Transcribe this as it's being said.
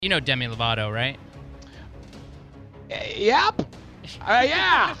You know Demi Lovato, right? Yep.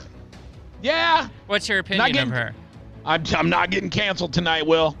 Yeah. Yeah. What's your opinion of her? I'm not getting canceled tonight,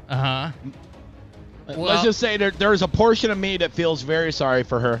 Will. Uh-huh. Let's just say there's a portion of me that feels very sorry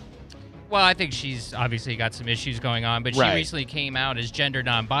for her. Well, I think she's obviously got some issues going on, but she recently came out as gender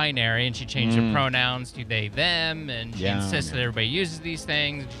non-binary, and she changed her pronouns to they, them, and she insists that everybody uses these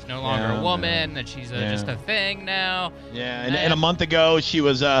things. She's no longer a woman, that she's just a thing now. Yeah, and a month ago, she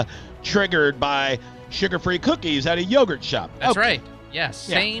was triggered by sugar-free cookies at a yogurt shop. That's right. Yes,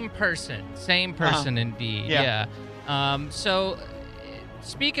 same person. Same person indeed. Yeah. So,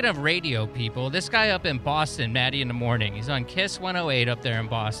 speaking of radio people, this guy up in Boston, Maddie in the Morning, he's on Kiss 108 up there in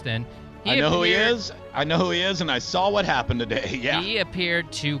Boston. I know who he is. And I saw what happened today. Yeah. He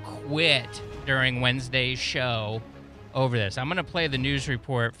appeared to quit during Wednesday's show over this. I'm going to play the news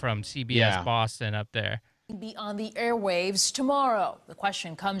report from CBS Boston up there. Be on the airwaves tomorrow. The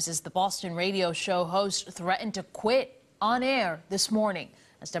question comes as the Boston radio show host threatened to quit on air this morning.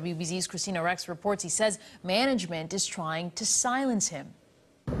 As WBZ's Christina Rex reports, he says management is trying to silence him.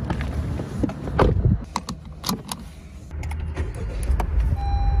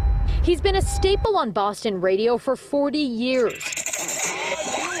 He's been a staple on Boston radio for 40 years.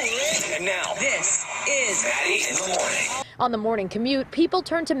 And now, this is Maddie in the Morning. On the morning commute, people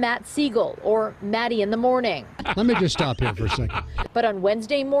turn to Matt Siegel, or Maddie in the Morning. Let me just stop here for a second. But on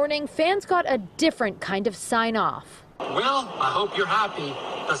Wednesday morning, fans got a different kind of sign-off. Well, I hope you're happy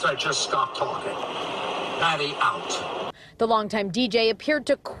because I just stopped talking. Maddie out. The longtime DJ appeared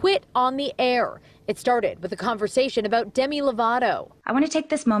to quit on the air. It started with a conversation about Demi Lovato. I want to take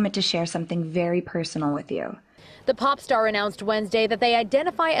this moment to share something very personal with you. The pop star announced Wednesday that they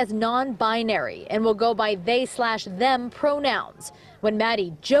identify as non-binary and will go by they/them pronouns. When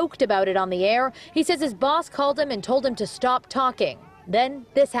Maddie joked about it on the air, he says his boss called him and told him to stop talking. Then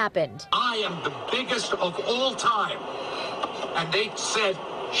this happened. I am the biggest of all time. And they said,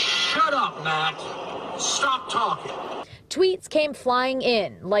 shut up, Matt. Stop talking. Tweets came flying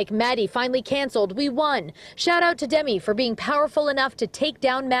in, like Maddie finally canceled, we won. Shout out to Demi for being powerful enough to take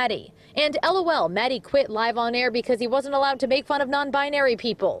down Maddie. And LOL, Maddie quit live on air because he wasn't allowed to make fun of non-binary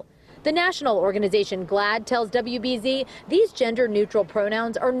people. The national organization GLAAD tells WBZ these gender-neutral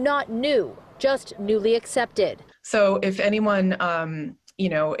pronouns are not new, just newly accepted. So if anyone,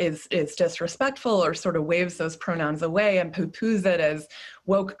 is disrespectful or sort of waves those pronouns away and poo-poos it as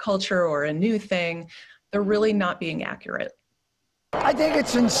woke culture or a new thing, they're really not being accurate. I think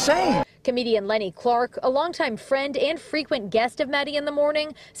it's insane. Comedian Lenny Clark, a longtime friend and frequent guest of Maddie in the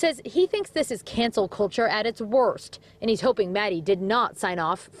Morning, says he thinks this is cancel culture at its worst, and he's hoping Maddie did not sign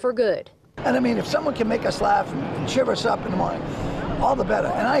off for good. And I mean, if someone can make us laugh and cheer us up in the morning, all the better.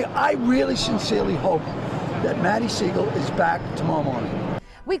 And I really sincerely hope that Maddie Siegel is back tomorrow morning.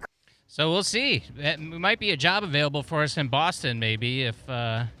 So we'll see. It might be a job available for us in Boston, maybe, if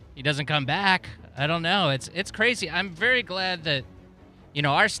he doesn't come back. I don't know. It's crazy. I'm very glad that,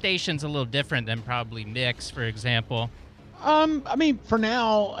 our station's a little different than probably Nick's, for example. For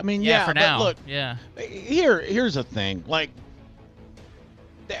now. Yeah, for now. But look, here's the thing. Like,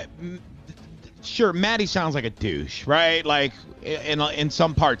 sure, Maddie sounds like a douche, right? Like, in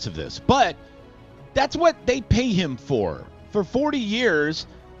some parts of this. But that's what they pay him for. For 40 years,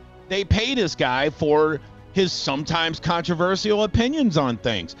 they pay this guy for his sometimes controversial opinions on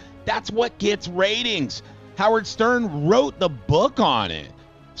things. That's what gets ratings. Howard Stern wrote the book on it.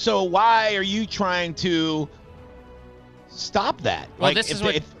 So why are you trying to stop that? Well, this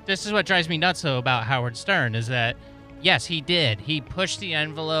is what drives me nuts, though, about Howard Stern, is that, yes, he did. He pushed the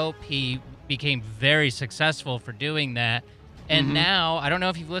envelope. He became very successful for doing that. And now, I don't know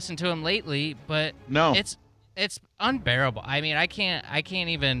if you've listened to him lately, but no, it's unbearable. I mean, I can't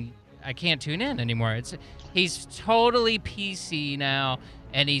tune in anymore. He's totally PC now.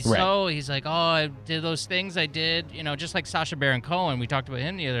 And he's like, oh, I did those things I did, just like Sacha Baron Cohen. We talked about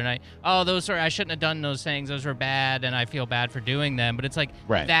him the other night. Oh, I shouldn't have done those things. Those were bad, and I feel bad for doing them. But it's like,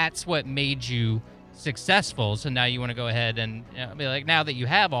 that's what made you successful. So now you want to go ahead and be like, now that you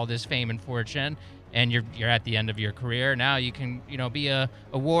have all this fame and fortune, and you're at the end of your career, now you can, be a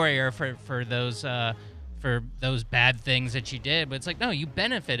warrior for those bad things that you did. But it's like, no, you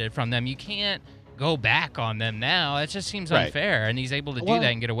benefited from them. You can't go back on them now. It just seems unfair, and he's able to do that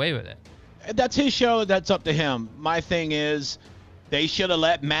and get away with it. That's his show. That's up to him. My thing is, they should have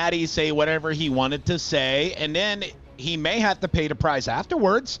let Maddie say whatever he wanted to say, and then he may have to pay the price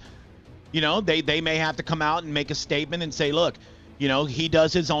afterwards. They may have to come out and make a statement and say, look, he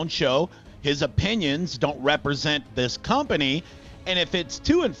does his own show. His opinions don't represent this company, and if it's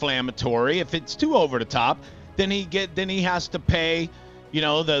too inflammatory, if it's too over the top, then he has to pay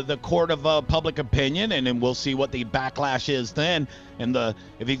the court of public opinion, and then we'll see what the backlash is then. And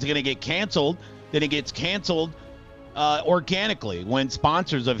if he's going to get canceled, then he gets canceled organically when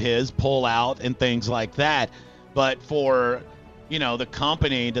sponsors of his pull out and things like that. But for the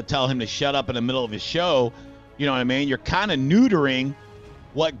company to tell him to shut up in the middle of his show, you know what I mean? You're kind of neutering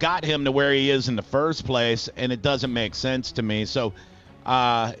what got him to where he is in the first place, and it doesn't make sense to me. So,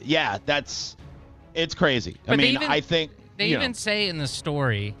 yeah, it's crazy. But I mean, I think they even say in the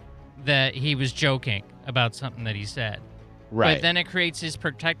story that he was joking about something that he said. Right. But then it creates these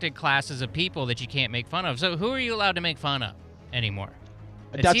protected classes of people that you can't make fun of. So who are you allowed to make fun of anymore?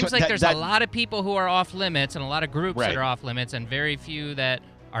 It seems like there's a lot of people who are off limits and a lot of groups that are off limits and very few that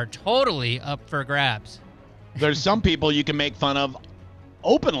are totally up for grabs. There's some people you can make fun of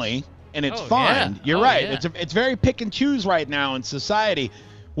openly, and it's fine. Yeah. You're right. Yeah. It's very pick and choose right now in society,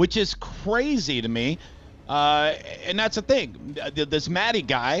 which is crazy to me. And that's the thing. This Maddie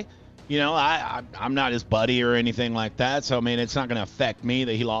guy, I'm not his buddy or anything like that. So, I mean, it's not going to affect me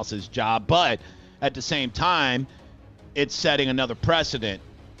that he lost his job. But at the same time, it's setting another precedent,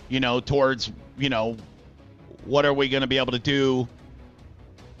 towards, what are we going to be able to do?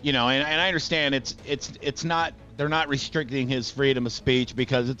 And I understand it's not, they're not restricting his freedom of speech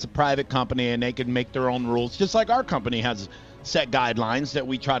because it's a private company and they can make their own rules, just like our company has set guidelines that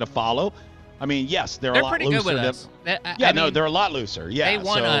we try to follow. I mean, yes, they're a lot pretty looser. Good with us. They're a lot looser. Yeah, they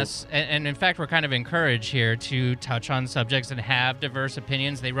want us, and in fact, we're kind of encouraged here to touch on subjects and have diverse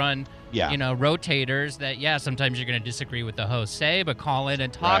opinions. They run, rotators that, sometimes you're going to disagree with the host say, but call in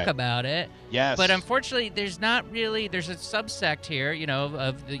and talk about it. Yes. But unfortunately, there's a subsect here,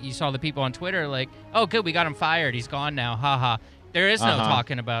 you saw the people on Twitter like, oh, good, we got him fired. He's gone now. Haha. There is no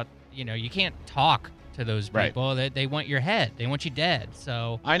talking about, you can't talk to those people. They want your head. They want you dead.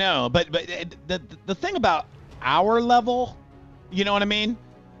 So I know, but the thing about our level, you know what I mean,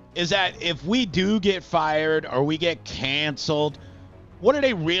 is that if we do get fired or we get canceled, what are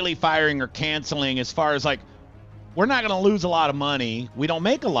they really firing or canceling as far as like, we're not going to lose a lot of money. We don't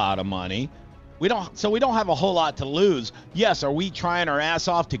make a lot of money. We don't have a whole lot to lose. Yes, are we trying our ass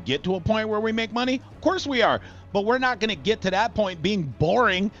off to get to a point where we make money? Of course we are. But we're not going to get to that point being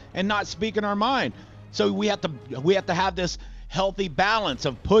boring and not speaking our mind. So we have to have this healthy balance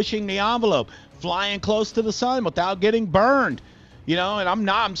of pushing the envelope, flying close to the sun without getting burned, and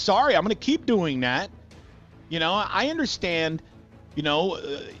I'm sorry. I'm going to keep doing that. I understand,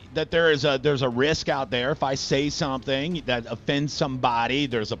 that there's a risk out there. If I say something that offends somebody,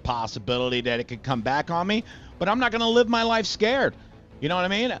 there's a possibility that it could come back on me, but I'm not going to live my life scared. You know what I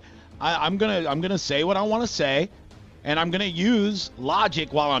mean? I'm going to say what I want to say, and I'm going to use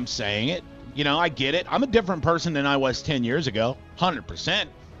logic while I'm saying it. I get it. I'm a different person than I was 10 years ago, 100%.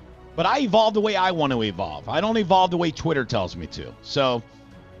 But I evolve the way I want to evolve. I don't evolve the way Twitter tells me to. So,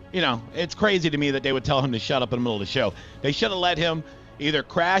 it's crazy to me that they would tell him to shut up in the middle of the show. They should have let him either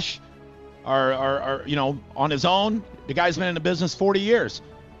crash or on his own. The guy's been in the business 40 years.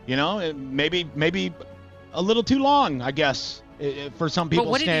 Maybe a little too long, I guess, for some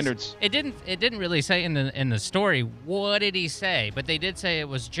people's standards. It didn't really say in the story what did he say, but they did say it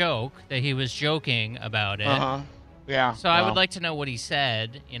was that he was joking about it. Yeah. So I would like to know what he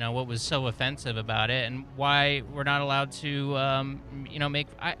said. What was so offensive about it, and why we're not allowed to make.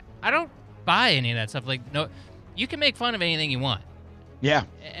 I don't buy any of that stuff. Like, no, you can make fun of anything you want. Yeah.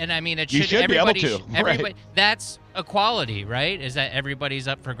 And I mean, you should be able to. Everybody, that's equality, right? Is that everybody's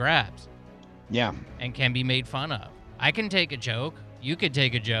up for grabs. Yeah. And can be made fun of. I can take a joke. You could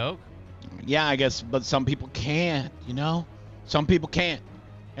take a joke. Yeah, I guess, but some people can't, Some people can't.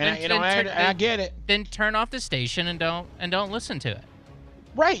 And, I get it. Then turn off the station and don't listen to it.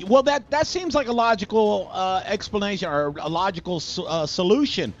 Right. Well, that seems like a logical explanation or a logical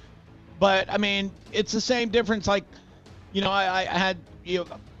solution. But, I mean, it's the same difference. Like, I had, a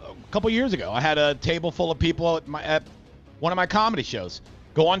couple years ago, I had a table full of people at one of my comedy shows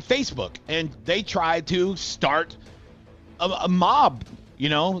go on Facebook, and they tried to start a mob,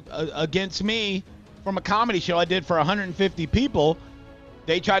 against me from a comedy show I did for 150 people.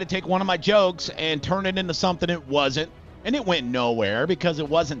 They tried to take one of my jokes and turn it into something it wasn't, and it went nowhere because it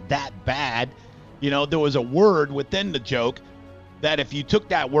wasn't that bad. There was a word within the joke that if you took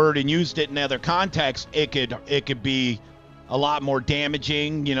that word and used it in other contexts, it could be a lot more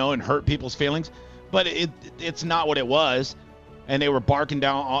damaging, and hurt people's feelings. But it's not what it was, and they were barking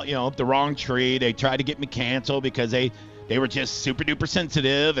down, up the wrong tree. They tried to get me canceled because they were just super duper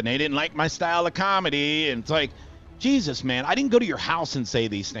sensitive and they didn't like my style of comedy. And it's like, Jesus, man, I didn't go to your house and say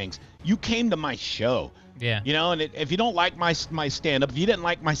these things. You came to my show. Yeah. And if you don't like my stand-up, if you didn't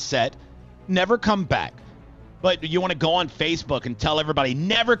like my set, never come back. but you want to go on Facebook and tell everybody,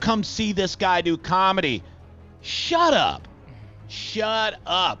 never come see this guy do comedy. Shut up. Shut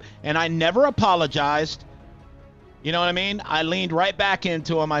up. And I never apologized. You know what I mean? I leaned right back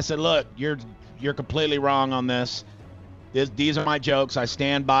into him. I said, look, you're completely wrong on this. These are my jokes. I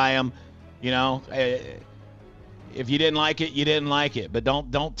stand by them. You know, if you didn't like it, you didn't like it. But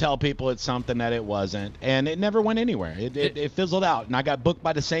don't tell people it's something that it wasn't. And it never went anywhere. It fizzled out. And I got booked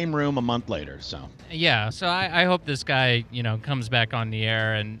by the same room a month later. So yeah. So I hope this guy, comes back on the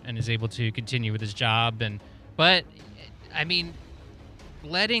air and is able to continue with his job. But I mean,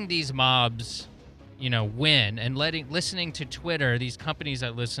 letting these mobs, win and listening to Twitter, these companies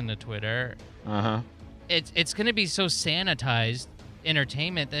that listen to Twitter, it's going to be so sanitized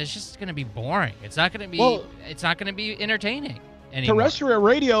entertainment that it's just going to be boring. It's not going to be it's not going to be entertaining anymore. Terrestrial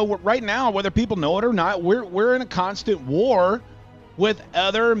radio right now, whether people know it or not, we're in a constant war with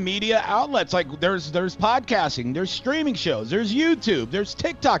other media outlets. Like there's podcasting, there's streaming shows, there's YouTube, there's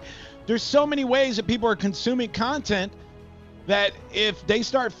TikTok. There's so many ways that people are consuming content that if they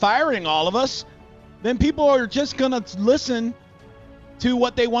start firing all of us, then people are just going to listen to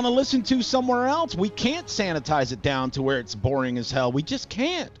what they want to listen to somewhere else. We can't sanitize it down to where it's boring as hell. We just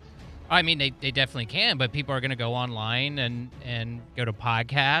can't. I mean, they definitely can, but people are going to go online and go to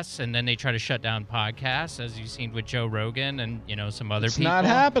podcasts, and then they try to shut down podcasts, as you've seen with Joe Rogan and, some other people. It's not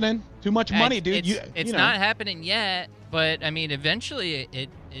happening. Too much money, dude. It's not happening yet, but, I mean, eventually it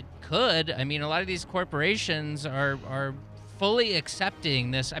could. I mean, a lot of these corporations are fully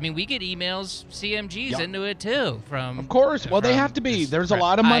accepting this. I mean, we get emails, CMGs into it too. Of course. Well, they have to be. There's a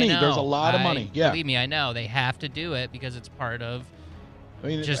lot of money. There's a lot of money. Yeah. Believe me, I know. They have to do it because it's part of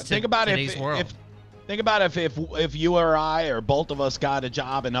just think about today's world. Think about if you or I or both of us got a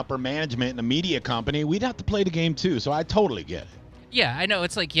job in upper management in a media company, we'd have to play the game too. So I totally get it. Yeah, I know.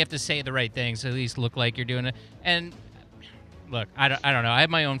 It's like you have to say the right things, at least look like you're doing it. And look, I don't know. I have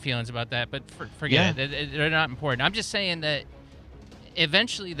my own feelings about that, but forget it. They're not important. I'm just saying that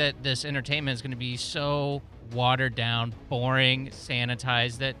eventually that this entertainment is going to be so watered down, boring,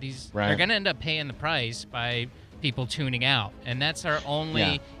 sanitized that they're going to end up paying the price by people tuning out. And that's our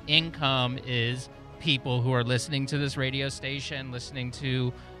only income is people who are listening to this radio station, listening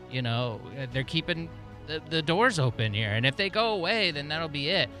to, they're keeping the doors open here. And if they go away, then that'll be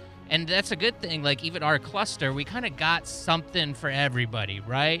it. And that's a good thing. Like, even our cluster, we kind of got something for everybody,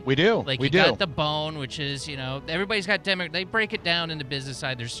 right? We do. Like, you got the bone, which is, everybody's got they break it down in the business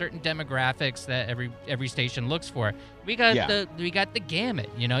side. There's certain demographics that every station looks for. We got the gamut.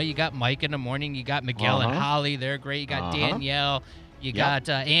 You got Mike in the morning. You got Miguel and Holly. They're great. You got Danielle. You got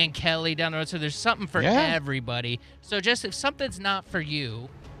Ann Kelly down the road. So there's something for everybody. So just if something's not for you,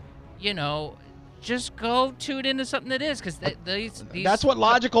 just go tune into something that is, because that's what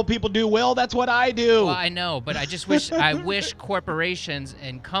logical people do, Will. That's what I do. Well, I know, but I just wish corporations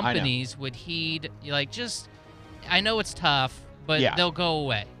and companies would heed, I know it's tough, but they'll go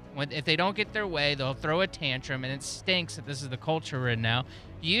away. If they don't get their way, they'll throw a tantrum, and it stinks that this is the culture we're in now.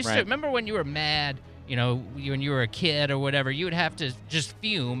 You used to remember when you were mad, when you were a kid or whatever, you would have to just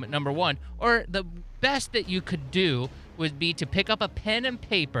fume, number one, or the best that you could do would be to pick up a pen and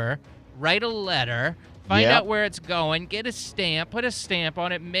paper, write a letter, find out where it's going, get a stamp, put a stamp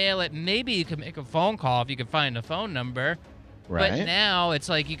on it, mail it. Maybe you can make a phone call if you can find a phone number. Right. But now it's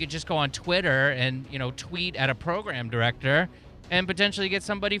like you could just go on Twitter and, tweet at a program director and potentially get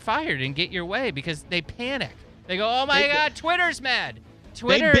somebody fired and get your way because they panic. They go, oh, my God, Twitter's mad.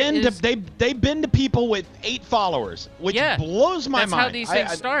 They've been to people with 8 followers, which blows my mind. That's how these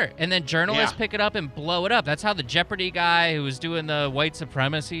things start. And then journalists pick it up and blow it up. That's how the Jeopardy guy who was doing the white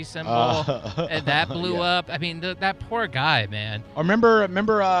supremacy symbol, and that blew up. I mean, that poor guy, man. I remember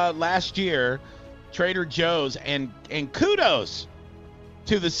last year, Trader Joe's, and kudos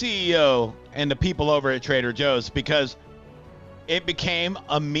to the CEO and the people over at Trader Joe's, because it became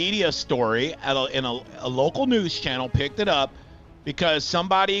a media story in a local news channel picked it up. Because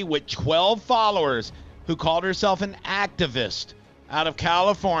somebody with 12 followers who called herself an activist out of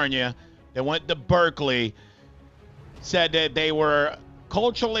California that went to Berkeley said that they were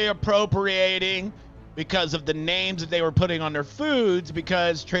culturally appropriating because of the names that they were putting on their foods,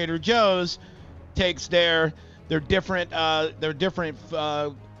 because Trader Joe's takes their different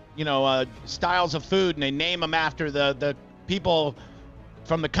styles of food and they name them after the people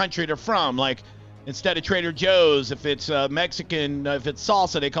from the country they're from. Like, instead of Trader Joe's, if it's Mexican, if it's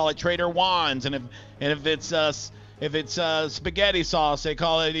salsa, they call it Trader Juan's, and if it's spaghetti sauce, they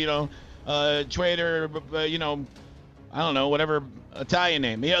call it Trader I don't know, whatever Italian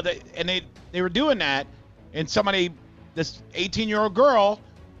name. They were doing that, and this 18-year-old girl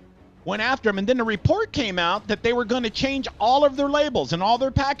went after him. And then the report came out that they were going to change all of their labels and all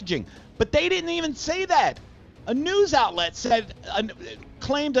their packaging. But they didn't even say that. A news outlet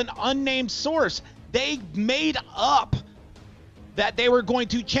claimed an unnamed source. They made up that they were going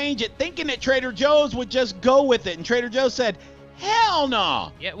to change it, thinking that Trader Joe's would just go with it. And Trader Joe's said, hell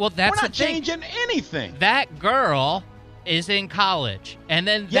no. Yeah, well, that's we're not the thing. changing anything. That girl is in college. And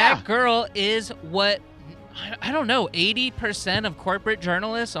then that girl is what, I don't know, 80% of corporate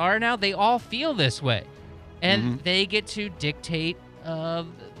journalists are now. They all feel this way. And they get to dictate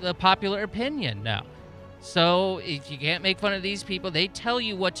the popular opinion now. So if you can't make fun of these people, they tell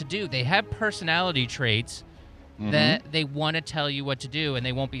you what to do. They have personality traits that they want to tell you what to do, and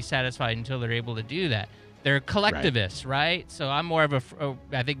they won't be satisfied until they're able to do that. They're collectivists, right? So I'm more of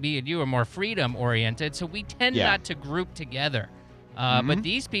I think me and you are more freedom-oriented, so we tend not to group together. But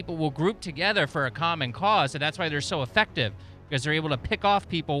these people will group together for a common cause, and that's why they're so effective, because they're able to pick off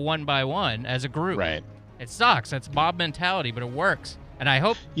people one by one as a group. Right. It sucks. That's mob mentality, but it works. And I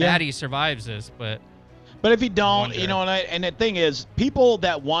hope Maddie survives this, but if he don't, you know, and the thing is, people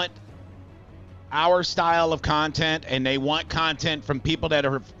that want our style of content and they want content from people that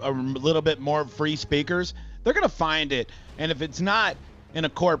are a little bit more free speakers, they're going to find it. And if it's not in a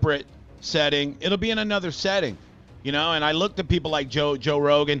corporate setting, it'll be in another setting, you know. And I looked at people like Joe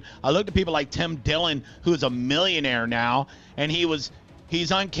Rogan. I looked at people like Tim Dillon, who's a millionaire now, and he's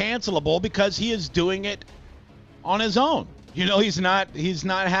uncancelable because he is doing it on his own. You know, he's not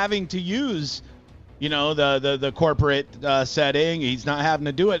having to use, you know, the corporate setting. He's not having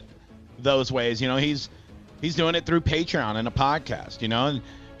to do it those ways. You know, he's doing it through Patreon and a podcast, you know.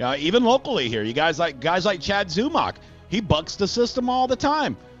 And even locally here, you guys like Chad Zumach, he bucks the system all the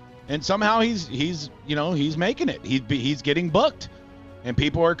time, and somehow he's making it. He's getting booked, and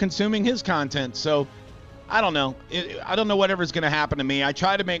people are consuming his content. So I don't know. I don't know whatever's going to happen to me. I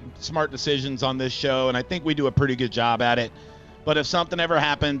try to make smart decisions on this show, and I think we do a pretty good job at it. But if something ever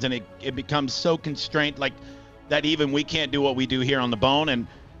happens and it becomes so constrained like that, even we can't do what we do here on the Bone, and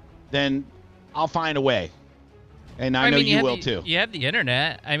then I'll find a way. And I know you will too. You have the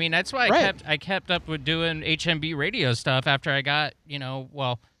internet. I mean, that's why I kept up with doing HMB radio stuff after I got, you know,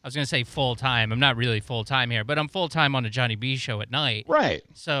 well, I was going to say full time. I'm not really full time here, but I'm full time on the Johnny B show at night. Right.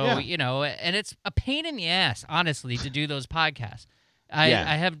 So, you know, and it's a pain in the ass, honestly, to do those podcasts.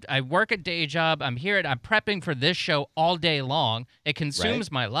 I work a day job. I'm prepping for this show all day long. It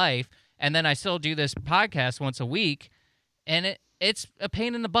consumes my life. And then I still do this podcast once a week, and it's a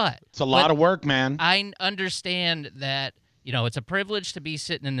pain in the butt. It's a lot of work, man. I understand that, you know, it's a privilege to be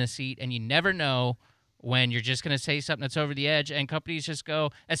sitting in the seat, and you never know when you're just going to say something that's over the edge, and companies just go,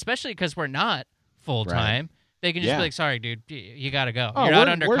 especially because we're not full-time, they can just be like, sorry, dude, you got to go. You're not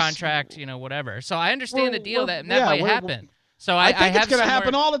under contract, you know, whatever. So I understand the deal that might happen. So I think it's going to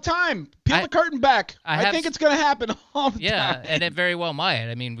happen all the time. Peel the curtain back. I think it's going to happen all the time. Yeah, and it very well might.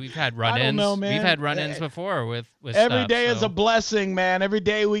 I mean, we've had run-ins. I don't know, man. We've had run-ins before with every stuff, day is a blessing, man. Every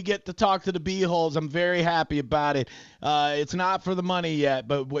day we get to talk to the B-holes. I'm very happy about it. It's not for the money yet,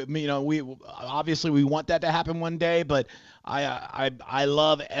 but you know, we obviously want that to happen one day. But I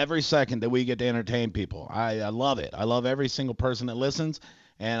love every second that we get to entertain people. I love it. I love every single person that listens.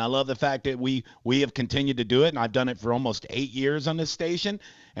 And I love the fact that we have continued to do it, and I've done it for almost 8 years on this station,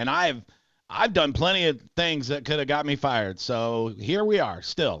 and I've done plenty of things that could have got me fired. So here we are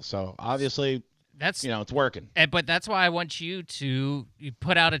still. So obviously, that's, you know, it's working. But that's why I want you to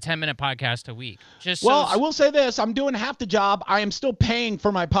put out a 10-minute podcast a week. I will say this: I'm doing half the job. I am still paying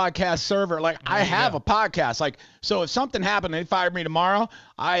for my podcast server. Like, I have a podcast. Like, so if something happened and they fired me tomorrow,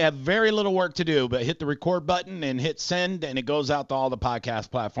 I have very little work to do, but hit the record button and hit send, and it goes out to all the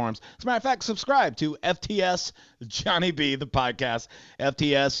podcast platforms. As a matter of fact, subscribe to FTS Johnny B, the podcast.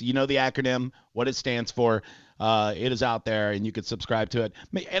 FTS, you know the acronym, what it stands for. It is out there, and you can subscribe to it.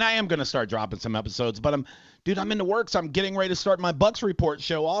 And I am going to start dropping some episodes, but I'm in the works. I'm getting ready to start my Bucks Report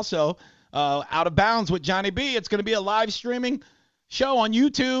show also, Out of Bounds with Johnny B. It's going to be a live streaming show on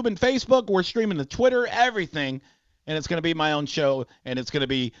YouTube and Facebook. We're streaming to Twitter, everything, and it's going to be my own show, and it's going to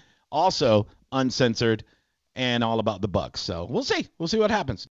be also uncensored and all about the Bucks. So we'll see. We'll see what happens.